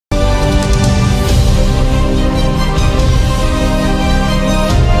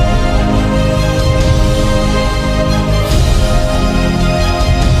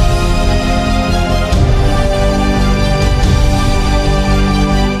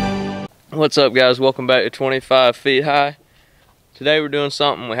What's up, guys? Welcome back to 25 Feet High. Today we're doing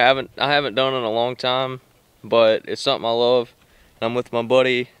something I haven't done in a long time, but it's something I love. I'm with my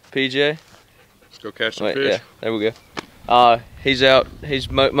buddy PJ. Let's go catch some fish. Yeah, there we go. He's out.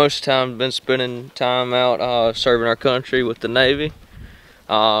 He's most of the time been spending time out serving our country with the Navy.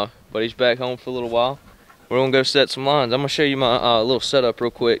 But he's back home for a little while. We're gonna go set some lines. I'm gonna show you my little setup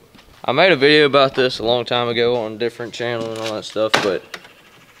real quick. I made a video about this a long time ago on a different channel and all that stuff, but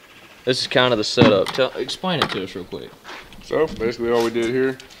this is kind of the setup. Explain it to us real quick. So basically all we did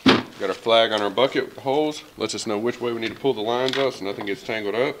here, got our flag on our bucket with the holes, lets us know which way we need to pull the lines out so nothing gets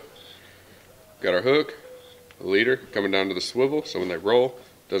tangled up. Got our hook, a leader coming down to the swivel so when they roll,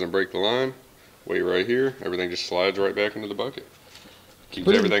 it doesn't break the line. Weight right here, everything just slides right back into the bucket. Keeps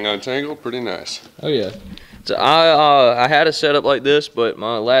everything untangled, pretty nice. Oh yeah. So I had a setup like this, but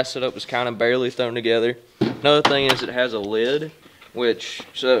my last setup was kind of barely thrown together. Another thing is it has a lid, which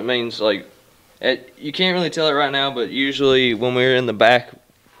so it means like you can't really tell it right now, but usually when we're in the back,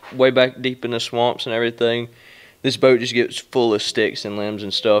 way back deep in the swamps and everything, this boat just gets full of sticks and limbs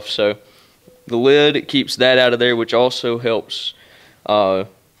and stuff. So the lid keeps that out of there, which also helps. Like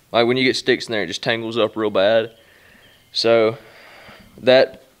when you get sticks in there, it just tangles up real bad. So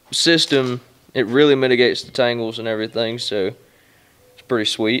that system, it really mitigates the tangles and everything. So it's pretty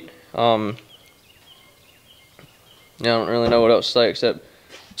sweet. I don't really know what else to say except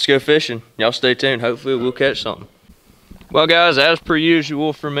let's go fishing. Y'all stay tuned. Hopefully we'll catch something. Well, guys, as per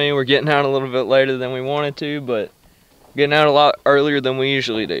usual for me, we're getting out a little bit later than we wanted to, but getting out a lot earlier than we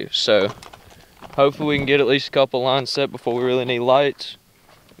usually do. So hopefully we can get at least a couple lines set before we really need lights.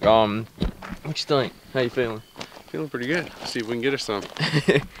 What you think? How you feeling? Feeling pretty good. Let's see if we can get us some.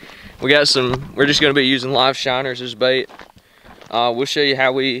 We're just going to be using live shiners as bait. We'll show you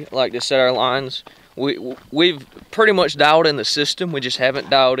how we like to set our lines. We've pretty much dialed in the system. We just haven't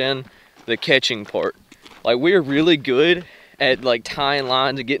dialed in the catching part. Like, we're really good at like tying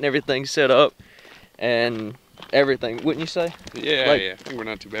lines and getting everything set up and everything, wouldn't you say? Yeah, like, yeah. I think we're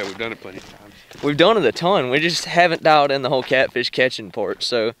not too bad. We've done it plenty of times. We've done it a ton. We just haven't dialed in the whole catfish catching part.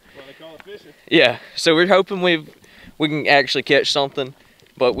 So Well, they call it fishing. yeah, so we're hoping we can actually catch something,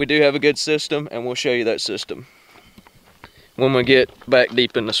 but we do have a good system, and we'll show you that system when we get back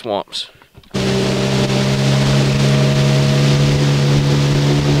deep in the swamps.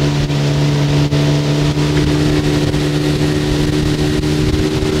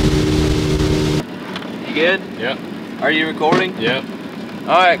 Good? Yep. Are you recording? Yep.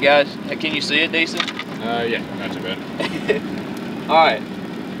 Alright, guys. Can you see it decent? Yeah, not too bad. Alright.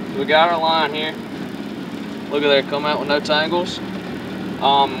 We got our line here. Look at there, come out with no tangles.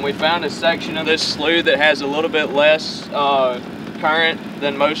 We found a section of this slough that has a little bit less current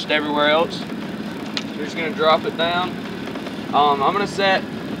than most everywhere else. So we're just gonna drop it down. I'm gonna set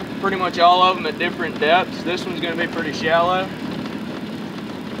pretty much all of them at different depths. This one's gonna be pretty shallow.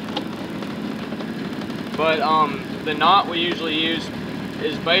 But the knot we usually use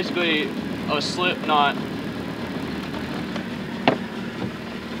is basically a slip knot.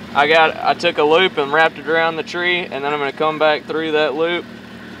 I took a loop and wrapped it around the tree, and then I'm going to come back through that loop,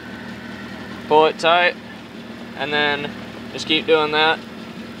 pull it tight, and then just keep doing that.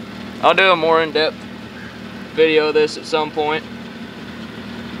 I'll do a more in-depth video of this at some point.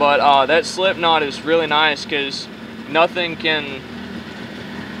 But that slip knot is really nice because nothing can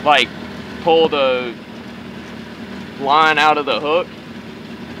like pull the line out of the hook,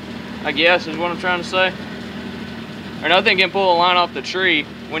 I guess is what I'm trying to say. Or nothing can pull a line off the tree.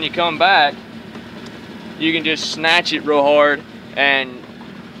 When you come back, you can just snatch it real hard and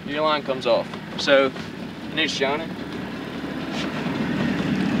your line comes off. So, and it's shining.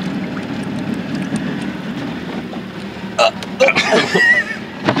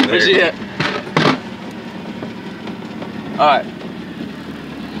 Where's he at? Alright.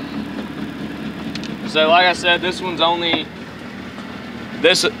 So like I said, this line's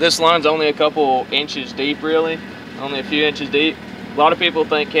only a couple inches deep, really, only a few inches deep. A lot of people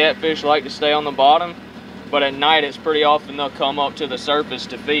think catfish like to stay on the bottom, but at night it's pretty often they'll come up to the surface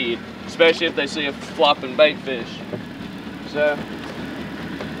to feed, especially if they see a flopping bait fish. So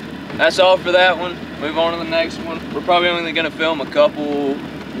that's all for that one. Move on to the next one. We're probably only going to film a couple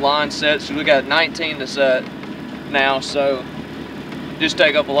line sets. So we got 19 to set now, so just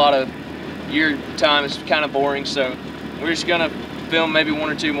take up a lot of your time. Is kind of boring, so we're just gonna film maybe one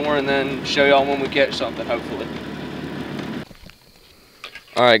or two more and then show y'all when we catch something, hopefully.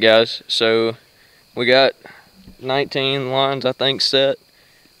 Alright, guys, so we got 19 lines I think set.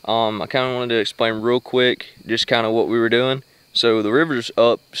 I kind of wanted to explain real quick just kind of what we were doing. So the river's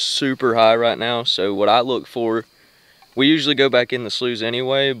up super high right now, so what I look for we usually go back in the sloughs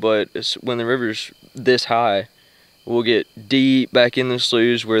anyway, but when the river's this high, we'll get deep back in the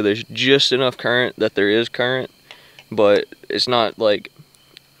sloughs where there's just enough current that there is current, but it's not like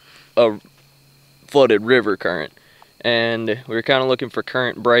a flooded river current. And we were kind of looking for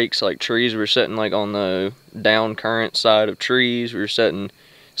current breaks, like trees. We were setting like on the down current side of trees. We were setting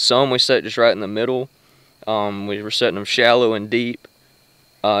some, we set just right in the middle. We were setting them shallow and deep,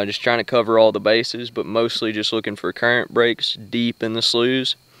 just trying to cover all the bases, but mostly just looking for current breaks deep in the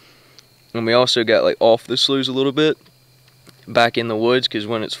sloughs. And we also got like off the sloughs a little bit, back in the woods, because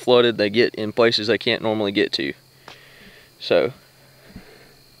when it's flooded, they get in places they can't normally get to. So.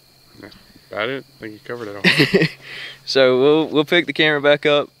 I didn't think you covered it all. So we'll pick the camera back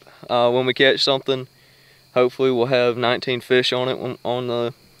up when we catch something. Hopefully we'll have 19 fish on it on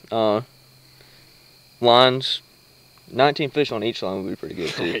the lines. 19 fish on each line would be pretty good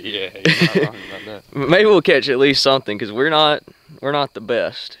too. Yeah, you're not wrong about that. Maybe we'll catch at least something, because we're not the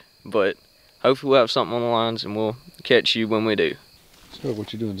best, but hopefully we'll have something on the lines and we'll catch you when we do. So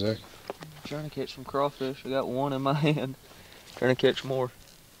what you doing, Zach? I'm trying to catch some crawfish. I got one in my hand. Trying to catch more.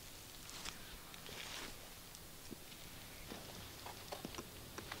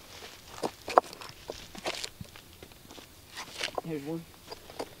 Here's one.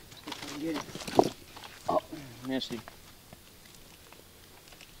 Get it. Oh, missed him.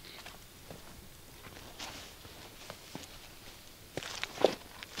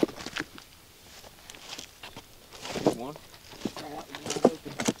 Here's one.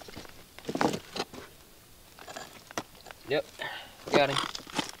 Yep, got him.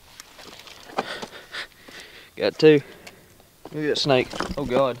 Got two. Look at that snake. Oh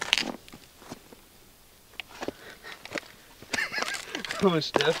God. I almost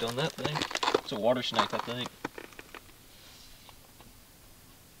stepped on that thing. It's a water snake, I think.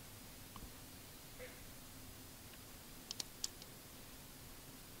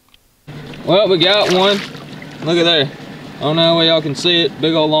 Well, we got one. Look at there. I don't know how y'all can see it.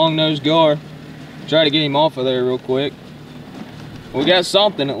 Big old long-nosed gar. Try to get him off of there real quick. We got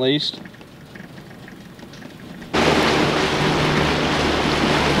something at least.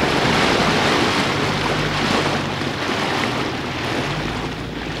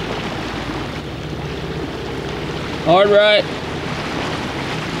 Hard right.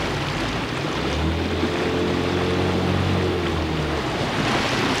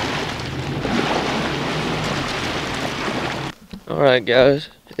 Alright guys,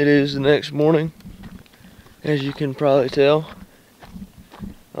 it is the next morning, as you can probably tell.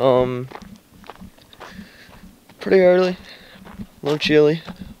 Pretty early, a little chilly.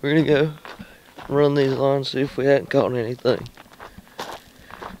 We're gonna go run these lines, see if we hadn't caught anything.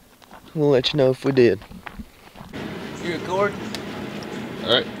 We'll let you know if we did. You record?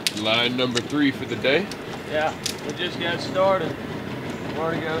 Alright, line number 3 for the day. Yeah, we just got started. We've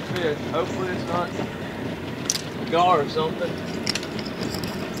already got a fish. Hopefully it's not a gar or something.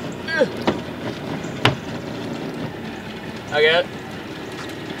 I got it.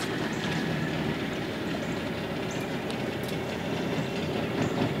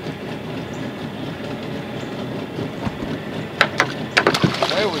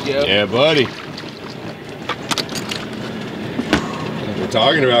 There we go. Yeah, buddy. What we're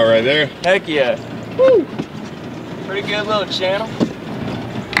talking about right there. Heck yeah. Woo! Pretty good little channel.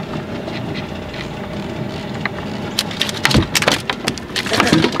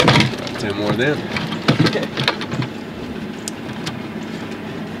 About 10 more of them.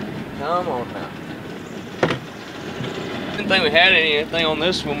 Come on now. Didn't think we had anything on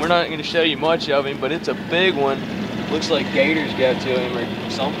this one. We're not going to show you much of him, but it's a big one. Looks like gators got to him or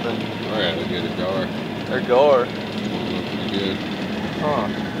something. Alright, let's get a gar. Or gar. Pretty good. Huh.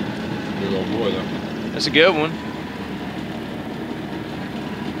 Big old boy though. That's a good one.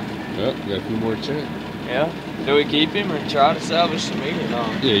 Yep, got a few more to check. Yeah. Do we keep him or try to salvage some meat or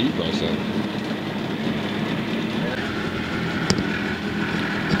not? Yeah, you probably said.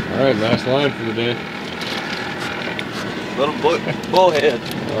 Alright, last line for the day. Little bullhead.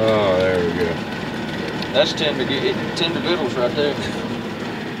 Oh, there we go. That's tender vittles right there.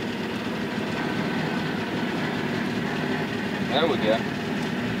 There we go.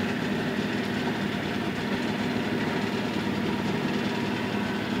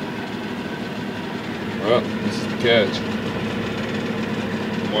 Well, this is the catch.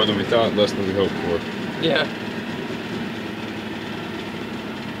 More than we thought, less than we hoped for. Yeah.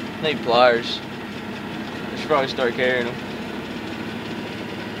 Need pliers. I should probably start carrying them.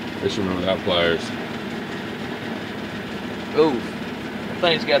 Fishing without pliers. Ooh, that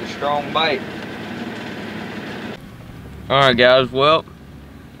thing's got a strong bite. Alright guys, well,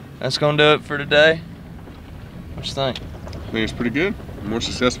 that's gonna do it for today. What you think? I think it's pretty good. More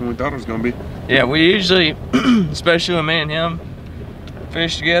successful than we thought it was gonna be. Yeah, we usually, especially when me and him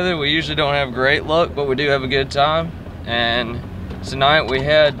fish together, we usually don't have great luck, but we do have a good time. And tonight we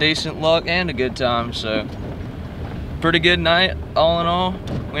had decent luck and a good time, so pretty good night all in all.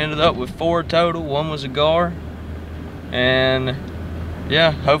 We ended up with 4 total. 1 was a gar, and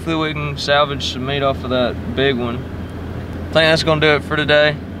yeah, hopefully we can salvage some meat off of that big one. I think that's gonna do it for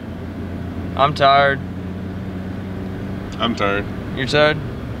today. I'm tired. I'm tired. You're tired?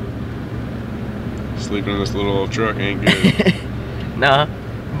 Sleeping in this little old truck ain't good. Nah,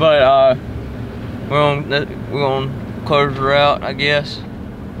 but we're gonna close her out, I guess.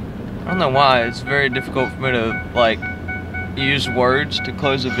 I don't know why it's very difficult for me to like use words to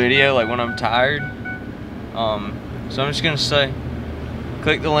close a video like when I'm tired. So I'm just gonna say,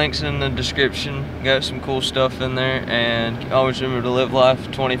 click the links in the description. Got some cool stuff in there, and always remember to live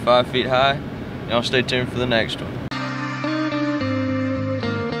life 25 feet high. Y'all stay tuned for the next one.